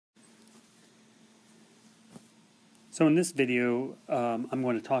So in this video, I'm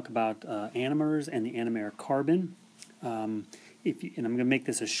going to talk about anomers and the anomeric carbon. And I'm going to make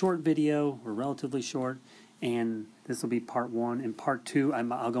this a short video, or relatively short, and this will be part one. In part two,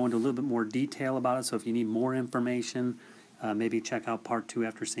 I'll go into a little bit more detail about it, so if you need more information, maybe check out part two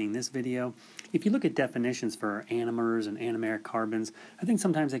after seeing this video. If you look at definitions for anomers and anomeric carbons, I think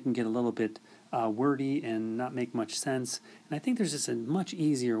sometimes they can get a little bit wordy and not make much sense, and I think there's just a much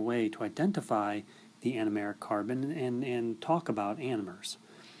easier way to identify the anomeric carbon and talk about anomers.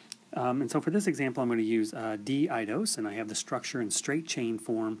 And so for this example, I'm going to use D-idose, and I have the structure in straight chain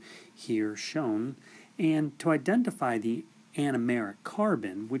form here shown. And to identify the anomeric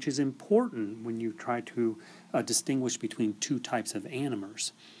carbon, which is important when you try to distinguish between two types of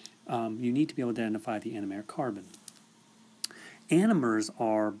anomers, you need to be able to identify the anomeric carbon. Anomers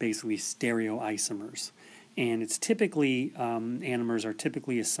are basically stereoisomers. And it's typically, anomers are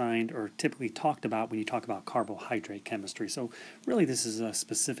typically assigned or typically talked about when you talk about carbohydrate chemistry. So really this is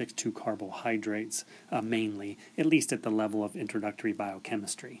specific to carbohydrates mainly, at least at the level of introductory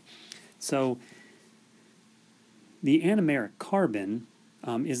biochemistry. So the anomeric carbon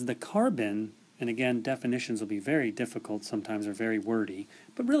is the carbon, and again definitions will be very difficult sometimes or very wordy,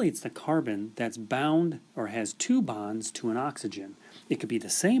 but really it's the carbon that's bound or has two bonds to an oxygen. It could be the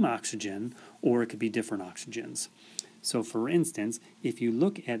same oxygen or it could be different oxygens. So for instance, if you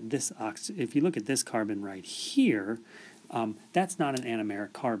look at this carbon right here, that's not an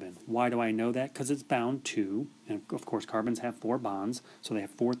anomeric carbon. Why do I know that? Because it's bound to, and of course carbons have four bonds, so they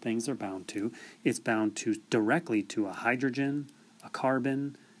have four things they're bound to. It's bound to directly to a hydrogen, a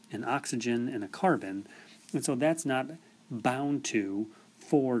carbon, an oxygen, and a carbon, and so that's not bound to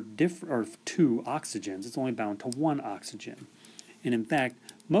two oxygens. It's only bound to one oxygen. And in fact,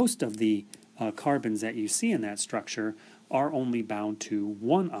 most of the carbons that you see in that structure are only bound to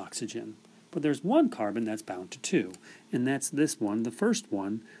one oxygen. But there's one carbon that's bound to two, and that's this one, the first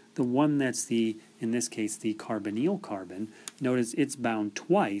one, the one that's in this case, the carbonyl carbon. Notice it's bound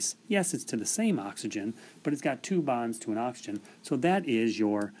twice. Yes, it's to the same oxygen, but it's got two bonds to an oxygen. So that is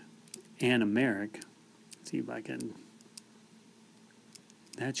your anomeric, let's see if I can,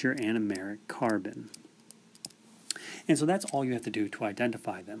 that's your anomeric carbon. And so that's all you have to do to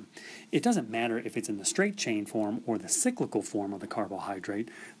identify them. It doesn't matter if it's in the straight chain form or the cyclical form of the carbohydrate.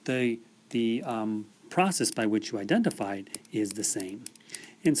 The process by which you identify it is the same.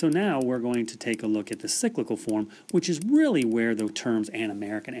 And so now we're going to take a look at the cyclical form, which is really where the terms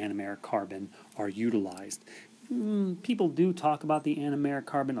anomeric and anomeric carbon are utilized. People do talk about the anomeric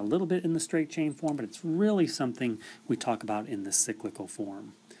carbon a little bit in the straight chain form, but it's really something we talk about in the cyclical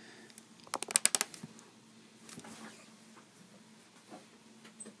form.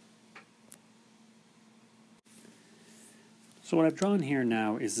 So what I've drawn here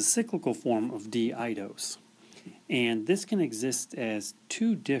now is the cyclical form of D-idose. And this can exist as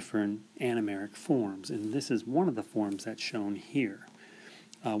two different anomeric forms, and this is one of the forms that's shown here.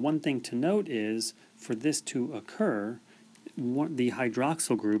 One thing to note is, for this to occur, the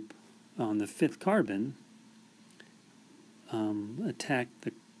hydroxyl group on the fifth carbon attack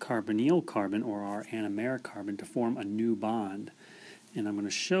the carbonyl carbon, or our anomeric carbon, to form a new bond. And I'm going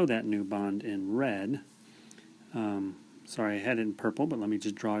to show that new bond in red. Sorry, I had it in purple, but let me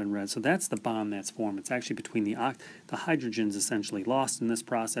just draw it in red. So that's the bond that's formed. It's actually between the hydrogen's essentially lost in this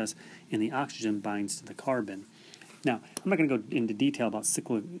process, and the oxygen binds to the carbon. Now, I'm not going to go into detail about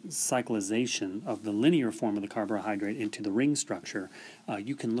cyclization of the linear form of the carbohydrate into the ring structure.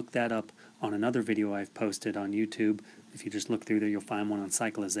 You can look that up on another video I've posted on YouTube. If you just look through there, you'll find one on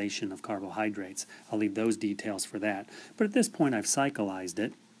cyclization of carbohydrates. I'll leave those details for that. But at this point, I've cyclized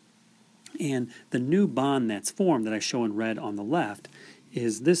it. And the new bond that's formed that I show in red on the left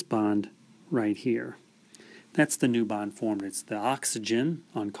is this bond right here. That's the new bond formed. It's the oxygen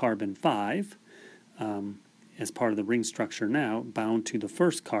on carbon 5 as part of the ring structure now, bound to the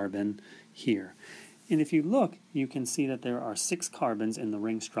first carbon here. And if you look, you can see that there are 6 carbons in the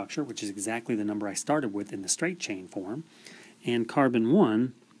ring structure, which is exactly the number I started with in the straight chain form. And carbon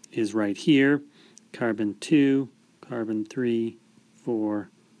 1 is right here, carbon 2, carbon 3, 4,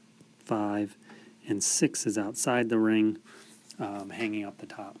 5, and 6 is outside the ring, hanging up the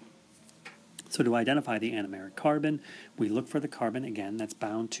top. So to identify the anomeric carbon, we look for the carbon, again, that's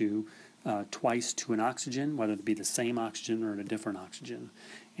bound to twice to an oxygen, whether it be the same oxygen or a different oxygen.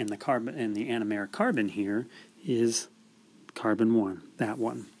 And the anomeric carbon here is carbon 1, that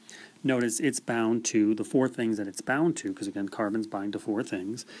one. Notice it's bound to the four things that it's bound to, because again, carbons bind to four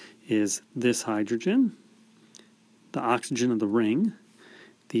things, is this hydrogen, the oxygen of the ring,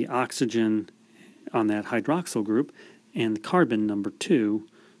 the oxygen on that hydroxyl group, and carbon number 2,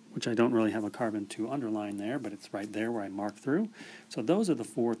 which I don't really have a carbon to underline there, but it's right there where I marked through. So those are the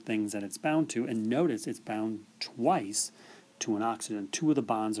 4 things that it's bound to, and notice it's bound twice to an oxygen. 2 of the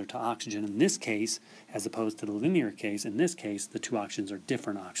bonds are to oxygen in this case, as opposed to the linear case. In this case, the 2 oxygens are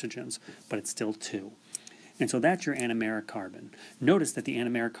different oxygens, but it's still 2. And so that's your anomeric carbon. Notice that the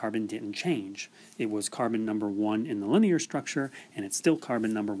anomeric carbon didn't change. It was carbon number 1 in the linear structure, and it's still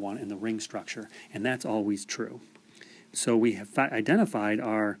carbon number 1 in the ring structure, and that's always true. So we have identified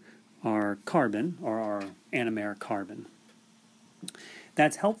our carbon, or our anomeric carbon.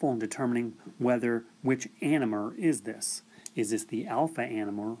 That's helpful in determining which anomer is this. Is this the alpha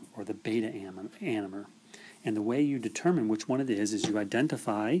anomer or the beta anomer? And the way you determine which one it is you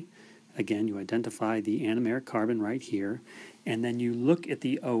identify, again, you identify the anomeric carbon right here, and then you look at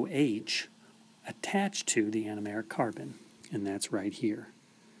the OH attached to the anomeric carbon, and that's right here.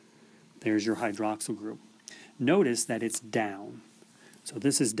 There's your hydroxyl group. Notice that it's down. So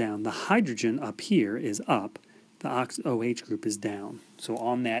this is down. The hydrogen up here is up. The OH group is down. So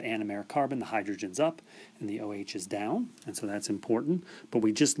on that anomeric carbon, the hydrogen's up and the OH is down, and so that's important. But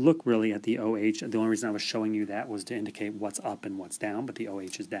we just look really at the OH. The only reason I was showing you that was to indicate what's up and what's down, but the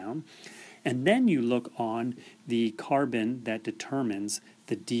OH is down. And then you look on the carbon that determines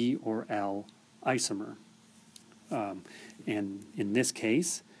the D or L isomer. And in this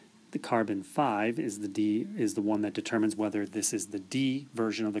case, the carbon 5 is the one that determines whether this is the D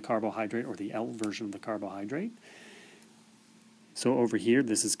version of the carbohydrate or the L version of the carbohydrate. So over here,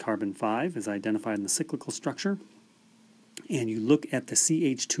 this is carbon 5, as identified in the cyclical structure. And you look at the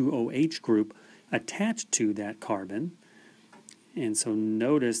CH2OH group attached to that carbon. And so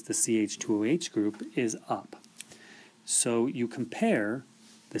notice the CH2OH group is up. So you compare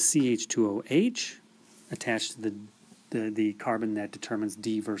the CH2OH attached to the carbon that determines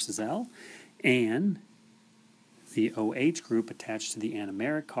D versus L, and the OH group attached to the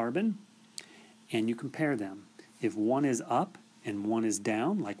anomeric carbon, and you compare them. If one is up and one is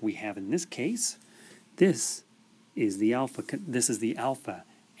down, like we have in this case, this is the alpha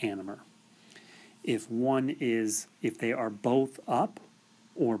anomer. If they are both up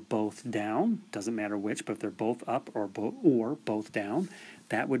or both down, doesn't matter which, but if they're both up or both down,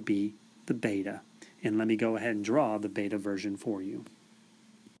 that would be the beta. And let me go ahead and draw the beta version for you.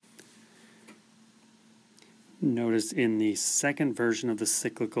 Notice in the second version of the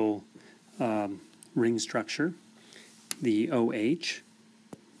cyclical ring structure, the OH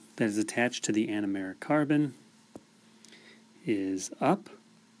that is attached to the anomeric carbon is up.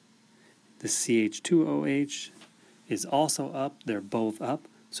 The CH2OH is also up. They're both up,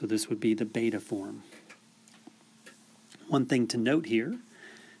 so this would be the beta form. One thing to note here,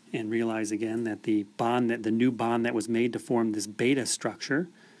 and realize again that the new bond that was made to form this beta structure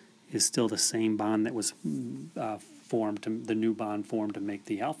is still the same bond that was the new bond formed to make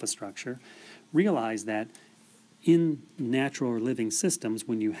the alpha structure. Realize that in natural or living systems,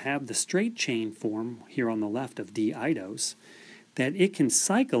 when you have the straight chain form here on the left of D-idose, that it can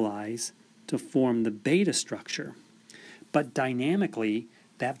cyclize to form the beta structure. But dynamically,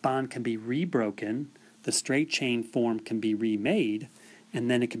 that bond can be rebroken, the straight chain form can be remade, and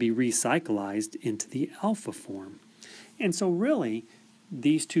then it can be recyclized into the alpha form. And so really,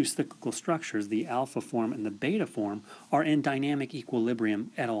 these two cyclical structures, the alpha form and the beta form, are in dynamic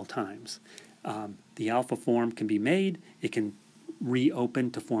equilibrium at all times. The alpha form can be made, it can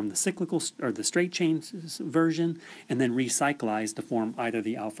reopen to form the cyclical or the straight chain version, and then recyclize to form either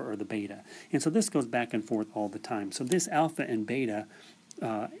the alpha or the beta. And so this goes back and forth all the time. So this alpha and beta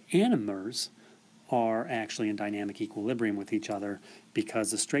anomers are actually in dynamic equilibrium with each other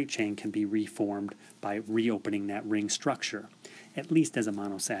because the straight chain can be reformed by reopening that ring structure, at least as a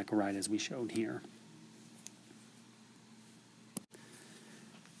monosaccharide as we showed here.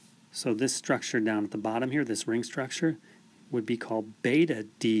 So this structure down at the bottom here, this ring structure, would be called beta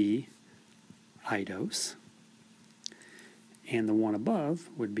D-idose, and the one above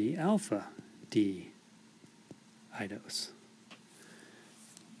would be alpha D-idose.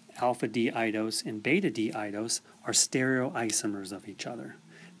 Alpha D-idose and beta D-idose are stereoisomers of each other.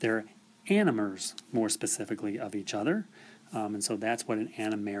 They're anomers, more specifically, of each other, and so that's what an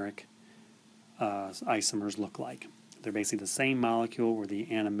anomeric isomers look like. They're basically the same molecule where the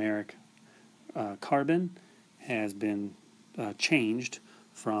anomeric carbon has been changed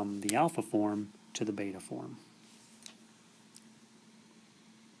from the alpha form to the beta form.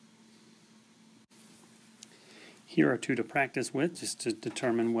 Here are two to practice with, just to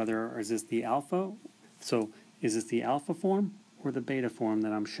determine whether is this the alpha. So is this the alpha form or the beta form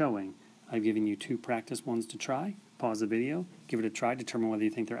that I'm showing? I've given you two practice ones to try. Pause the video, give it a try, determine whether you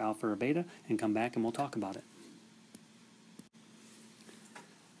think they're alpha or beta, and come back and we'll talk about it.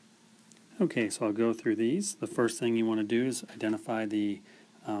 Okay, so I'll go through these. The first thing you want to do is identify the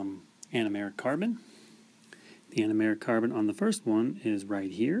anomeric carbon. The anomeric carbon on the first one is right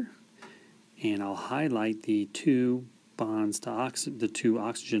here, and I'll highlight the two bonds to the two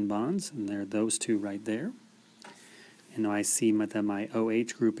oxygen bonds, and they're those two right there. And now I see that my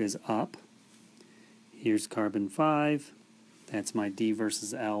OH group is up. Here's carbon 5. That's my D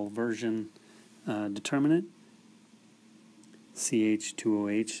versus L version determinant.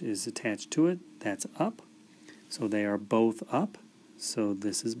 CH2OH is attached to it. That's up. So they are both up. So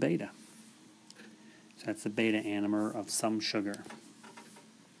this is beta. So that's the beta anomer of some sugar.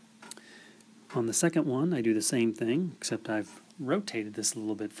 On the second one, I do the same thing, except I've rotated this a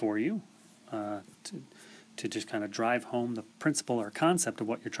little bit for you to just kind of drive home the principle or concept of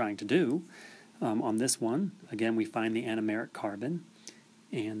what you're trying to do. On this one, again, we find the anomeric carbon,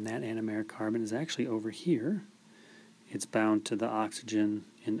 and that anomeric carbon is actually over here. It's bound to the oxygen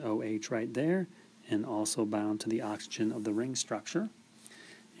in OH right there, and also bound to the oxygen of the ring structure.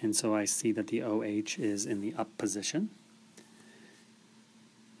 And so I see that the OH is in the up position.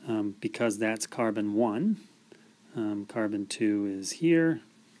 Because that's carbon 1, carbon 2 is here,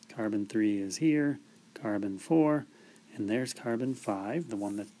 carbon 3 is here, carbon 4, and there's carbon 5, the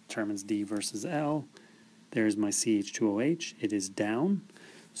one that determines D versus L. There's my CH2OH. It is down.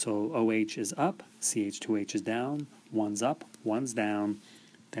 So OH is up, CH2OH is down, one's up, one's down.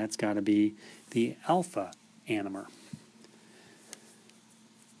 That's got to be the alpha anomer.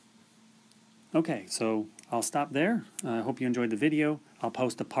 Okay, so I'll stop there. I hope you enjoyed the video. I'll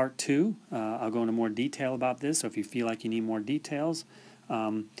post a part 2. I'll go into more detail about this, so if you feel like you need more details.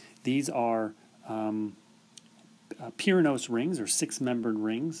 These are Pyranose rings, or 6-membered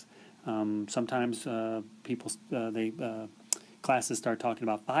rings. Sometimes classes start talking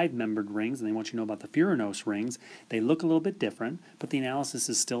about 5-membered rings, and they want you to know about the Pyranose rings. They look a little bit different, but the analysis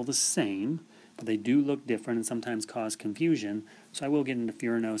is still the same. But they do look different and sometimes cause confusion. So I will get into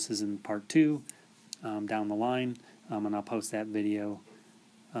Pyranoses in part 2 down the line, and I'll post that video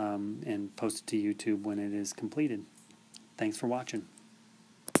and post it to YouTube when it is completed. Thanks for watching.